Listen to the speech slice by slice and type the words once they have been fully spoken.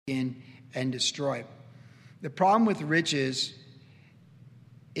in and destroy. The problem with riches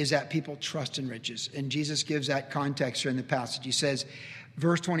is that people trust in riches. And Jesus gives that context here in the passage. He says,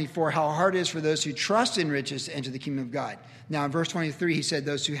 verse 24, how hard it is for those who trust in riches to enter the kingdom of God. Now in verse 23, he said,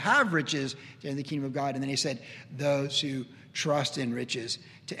 those who have riches to enter the kingdom of God. And then he said, those who trust in riches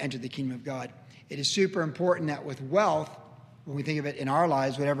to enter the kingdom of God. It is super important that with wealth, when we think of it in our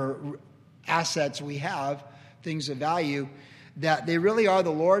lives, whatever assets we have, things of value, that they really are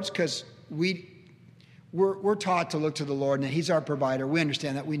the Lord's, because we're taught to look to the Lord and that he's our provider. We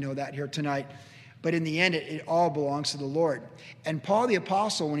understand that. We know that here tonight. But in the end, it all belongs to the Lord. And Paul the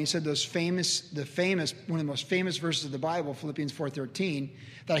Apostle, when he said one of the most famous verses of the Bible, Philippians 4:13,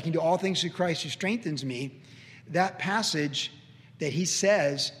 that I can do all things through Christ who strengthens me, that passage that he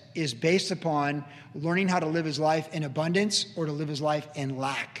says is based upon learning how to live his life in abundance or to live his life in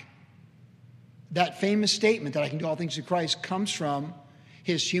lack. That famous statement that I can do all things through Christ comes from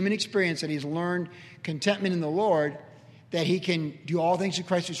his human experience, that he's learned contentment in the Lord, that he can do all things through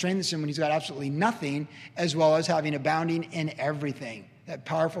Christ who strengthens him when he's got absolutely nothing, as well as having abounding in everything. That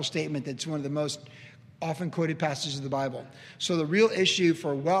powerful statement that's one of the most often quoted passages of the Bible. So the real issue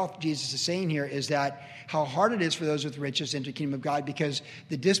for wealth, Jesus is saying here, is that how hard it is for those with riches to enter the kingdom of God, because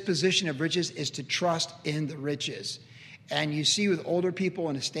the disposition of riches is to trust in the riches. And you see with older people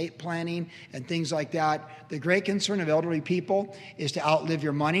and estate planning and things like that, the great concern of elderly people is to outlive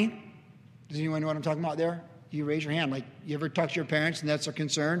your money. Does anyone know what I'm talking about there? You raise your hand. Like, you ever talk to your parents and that's a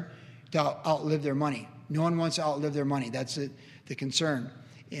concern? To outlive their money. No one wants to outlive their money. That's the concern.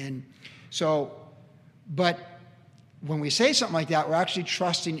 And so, but when we say something like that, we're actually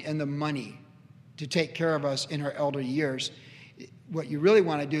trusting in the money to take care of us in our elder years. What you really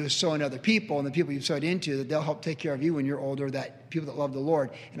want to do is sow in other people, and the people you've sowed into, that they'll help take care of you when you're older, that people that love the Lord.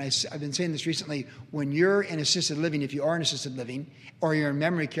 And I've been saying this recently, when you're in assisted living, if you are in assisted living, or you're in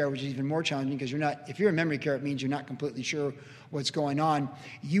memory care, which is even more challenging, because if you're in memory care, it means you're not completely sure what's going on.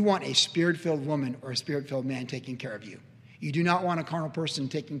 You want a spirit-filled woman or a spirit-filled man taking care of you. You do not want a carnal person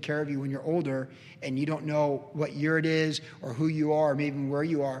taking care of you when you're older and you don't know what year it is or who you are or maybe even where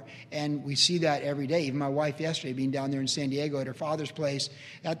you are. And we see that every day. Even my wife yesterday being down there in San Diego at her father's place,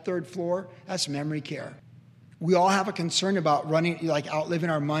 that third floor, that's memory care. We all have a concern about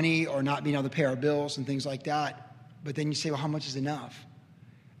outliving our money or not being able to pay our bills and things like that. But then you say, well, how much is enough?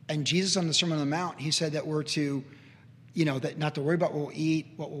 And Jesus on the Sermon on the Mount, he said that we're to, that not to worry about what we'll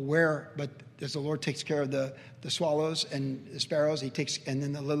eat, what we'll wear, but as the Lord takes care of the swallows and the sparrows, and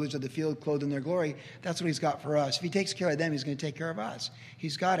then the lilies of the field clothed in their glory, that's what he's got for us. If he takes care of them, he's going to take care of us.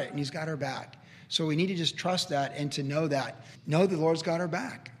 He's got it, and he's got our back. So we need to just trust that and to know that. Know the Lord's got our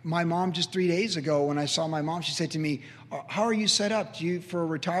back. My mom, just 3 days ago, when I saw my mom, she said to me, how are you set up for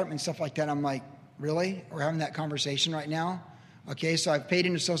retirement and stuff like that? I'm like, really? We're having that conversation right now? Okay, so I've paid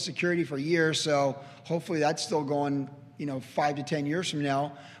into Social Security for years, so hopefully that's still going 5 to 10 years from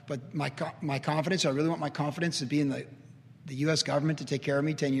now. But my confidence, I really want my confidence to be in the U.S. government to take care of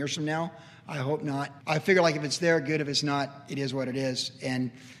me 10 years from now. I hope not. I figure if it's there, good. If it's not, it is what it is.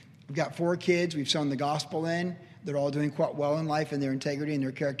 And we've got 4 kids. We've sown the gospel in. They're all doing quite well in life in their integrity and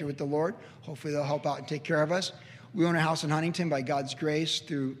their character with the Lord. Hopefully they'll help out and take care of us. We own a house in Huntington by God's grace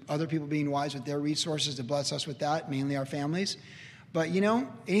through other people being wise with their resources to bless us with that, mainly our families. But,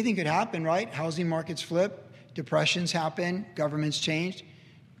 anything could happen, right? Housing markets flip. Depressions happen, governments change,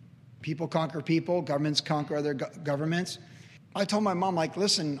 people conquer people, governments conquer other governments. I told my mom,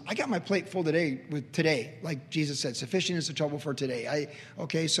 listen, I got my plate full today, like Jesus said, sufficient is the trouble for today.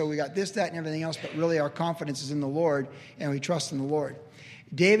 So we got this, that, and everything else, but really our confidence is in the Lord, and we trust in the Lord.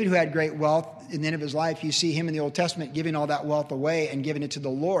 David, who had great wealth in the end of his life, you see him in the Old Testament giving all that wealth away and giving it to the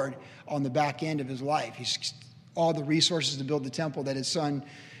Lord on the back end of his life. He's all the resources to build the temple that his son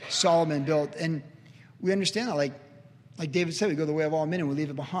Solomon built. And we understand that, like David said, we go the way of all men and we leave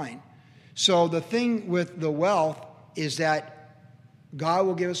it behind. So the thing with the wealth is that God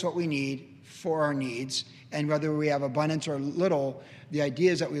will give us what we need for our needs. And whether we have abundance or little, the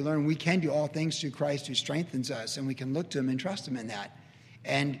idea is that we learn we can do all things through Christ who strengthens us. And we can look to him and trust him in that.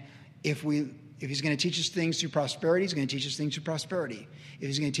 And if he's going to teach us things through prosperity, he's going to teach us things through prosperity. If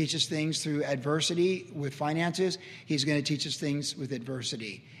he's going to teach us things through adversity with finances, he's going to teach us things with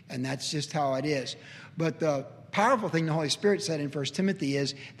adversity. And that's just how it is. But the powerful thing the Holy Spirit said in 1 Timothy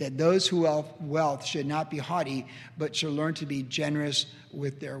is that those who have wealth should not be haughty, but should learn to be generous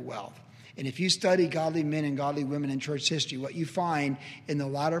with their wealth. And if you study godly men and godly women in church history, what you find in the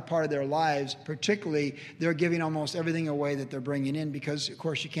latter part of their lives, particularly, they're giving almost everything away that they're bringing in because, of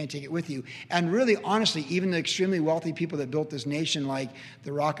course, you can't take it with you. And really, honestly, even the extremely wealthy people that built this nation, like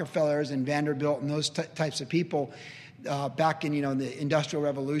the Rockefellers and Vanderbilt and those types of people, back in, the Industrial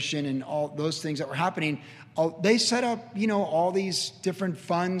Revolution and all those things that were happening, they set up, all these different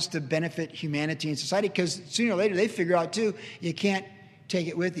funds to benefit humanity and society, because sooner or later they figure out too, you can't take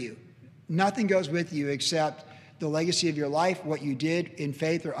it with you. Nothing goes with you except the legacy of your life, what you did in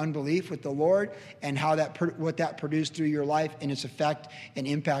faith or unbelief with the Lord, and how what that produced through your life and its effect and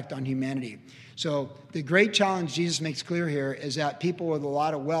impact on humanity. So the great challenge Jesus makes clear here is that people with a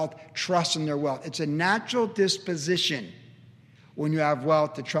lot of wealth trust in their wealth. It's a natural disposition when you have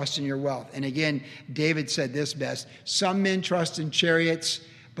wealth to trust in your wealth. And again, David said this best: some men trust in chariots,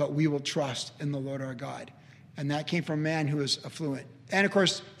 but we will trust in the Lord our God. And that came from a man who was affluent. And of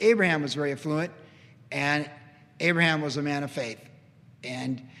course, Abraham was very affluent, and Abraham was a man of faith.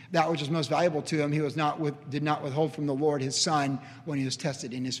 And that which was most valuable to him, he did not withhold from the Lord his son when he was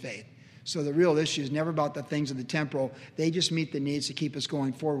tested in his faith. So the real issue is never about the things of the temporal. They just meet the needs to keep us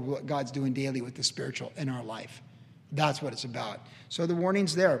going forward with what God's doing daily with the spiritual in our life. That's what it's about. So the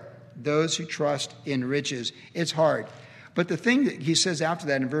warning's there. Those who trust in riches. It's hard. But the thing that he says after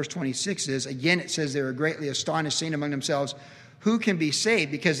that in verse 26 is, again, it says they were greatly astonished, saying among themselves, who can be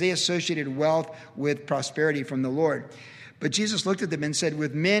saved? Because they associated wealth with prosperity from the Lord. But Jesus looked at them and said,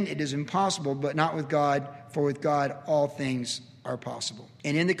 with men it is impossible, but not with God, for with God all things are possible.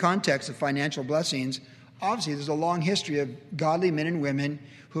 And in the context of financial blessings, obviously there's a long history of godly men and women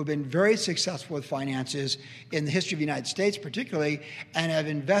who have been very successful with finances in the history of the United States particularly, and have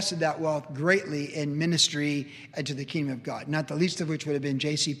invested that wealth greatly in ministry and to the kingdom of God. Not the least of which would have been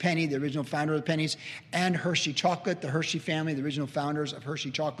J.C. Penney, the original founder of the Pennies, and Hershey Chocolate, the Hershey family, the original founders of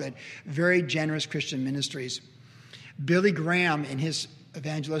Hershey Chocolate. Very generous Christian ministries. Billy Graham in his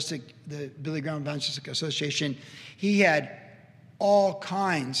the Billy Graham Evangelistic Association, he had all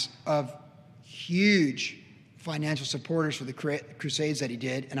kinds of huge financial supporters for the crusades that he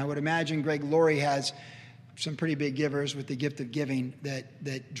did. And I would imagine Greg Laurie has some pretty big givers with the gift of giving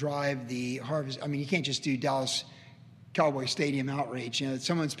that drive the harvest. I mean, you can't just do Dallas Cowboy Stadium outreach.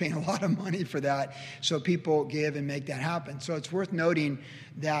 Someone's paying a lot of money for that. So people give and make that happen. So it's worth noting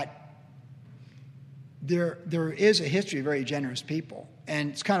that there is a history of very generous people.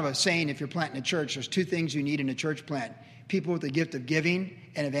 And it's kind of a saying, if you're planting a church, there's two things you need in a church plant: people with the gift of giving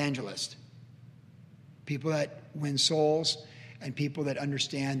and evangelists. People that win souls and people that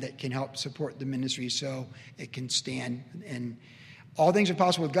understand, that can help support the ministry so it can stand. And all things are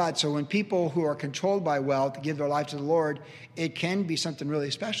possible with God. So when people who are controlled by wealth give their life to the Lord, it can be something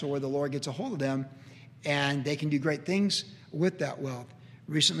really special where the Lord gets a hold of them and they can do great things with that wealth.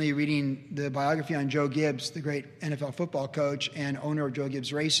 Recently reading the biography on Joe Gibbs, the great NFL football coach and owner of Joe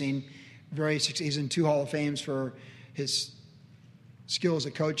Gibbs Racing. He's in 2 Hall of Fames for his skill as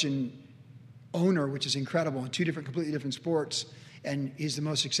a coach and owner, which is incredible, in 2 completely different sports. And he's the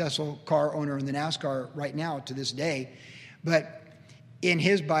most successful car owner in the NASCAR right now to this day. But in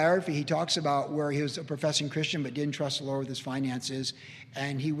his biography, he talks about where he was a professing Christian but didn't trust the Lord with his finances.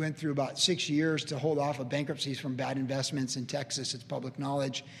 And he went through about 6 years to hold off of bankruptcies from bad investments in Texas. It's public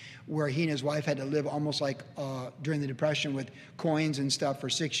knowledge, where he and his wife had to live almost like during the Depression with coins and stuff for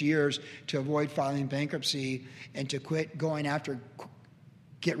 6 years to avoid filing bankruptcy and to quit going after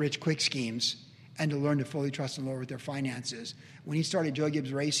get-rich-quick schemes and to learn to fully trust the Lord with their finances. When he started Joe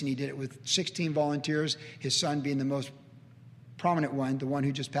Gibbs Racing, he did it with 16 volunteers, his son being the most prominent one, the one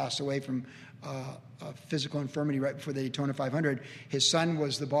who just passed away from a physical infirmity right before the Daytona 500. His son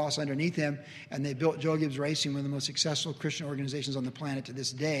was the boss underneath him, and they built Joe Gibbs Racing, one of the most successful Christian organizations on the planet to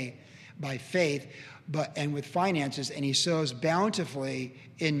this day, by faith, and with finances. And he sows bountifully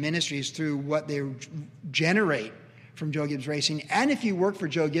in ministries through what they generate from Joe Gibbs Racing. And if you work for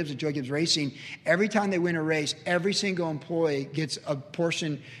Joe Gibbs at Joe Gibbs Racing, every time they win a race, every single employee gets a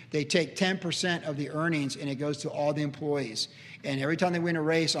portion. They take 10% of the earnings and it goes to all the employees. And every time they win a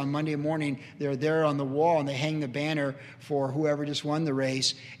race on Monday morning, they're there on the wall and they hang the banner for whoever just won the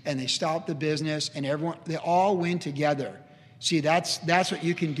race, and they stop the business, and they all win together. See, that's what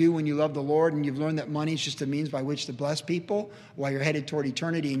you can do when you love the Lord and you've learned that money is just a means by which to bless people while you're headed toward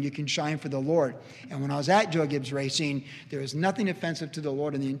eternity, and you can shine for the Lord. And when I was at Joe Gibbs Racing, there was nothing offensive to the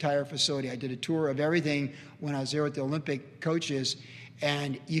Lord in the entire facility. I did a tour of everything when I was there with the Olympic coaches,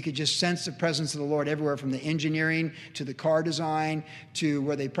 and you could just sense the presence of the Lord everywhere, from the engineering to the car design to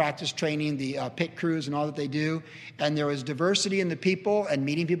where they practice training, the pit crews and all that they do. And there was diversity in the people and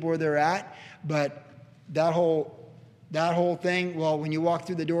meeting people where they're at, but that whole thing, well, when you walk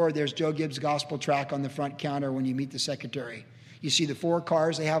through the door, there's Joe Gibbs Gospel track on the front counter when you meet the secretary. You see the 4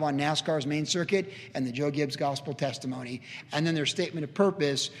 cars they have on NASCAR's main circuit and the Joe Gibbs Gospel testimony. And then their statement of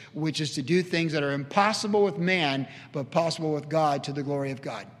purpose, which is to do things that are impossible with man, but possible with God to the glory of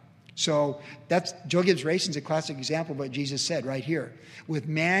God. So that's Joe Gibbs Racin's a classic example of what Jesus said right here. With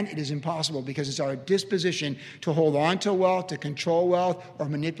man, it is impossible because it's our disposition to hold on to wealth, to control wealth, or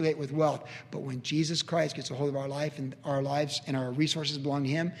manipulate with wealth. But when Jesus Christ gets a hold of our life and our lives and our resources belong to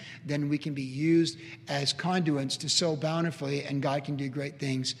him, then we can be used as conduits to sow bountifully, and God can do great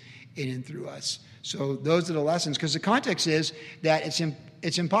things in and through us. So those are the lessons, because the context is that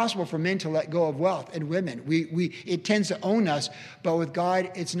it's impossible for men to let go of wealth, and women. It tends to own us, but with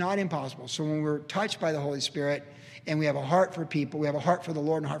God, it's not impossible. So when we're touched by the Holy Spirit and we have a heart for people, we have a heart for the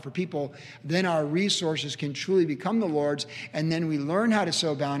Lord and a heart for people, then our resources can truly become the Lord's, and then we learn how to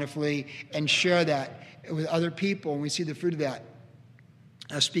sow bountifully and share that with other people, and we see the fruit of that.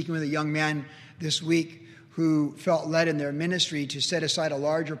 I was speaking with a young man this week who felt led in their ministry to set aside a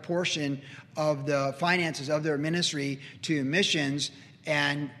larger portion of the finances of their ministry to missions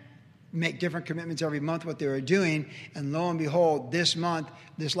and make different commitments every month what they were doing. And lo and behold, this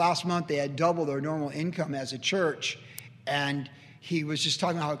last month, they had doubled their normal income as a church. And he was just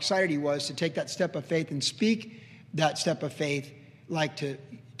talking about how excited he was to take that step of faith and speak that step of faith, like to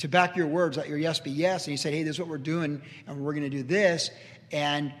back your words, let your yes be yes. And he said, hey, this is what we're doing, and we're going to do this.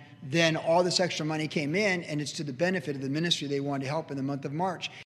 And then all this extra money came in, and it's to the benefit of the ministry they wanted to help in the month of March.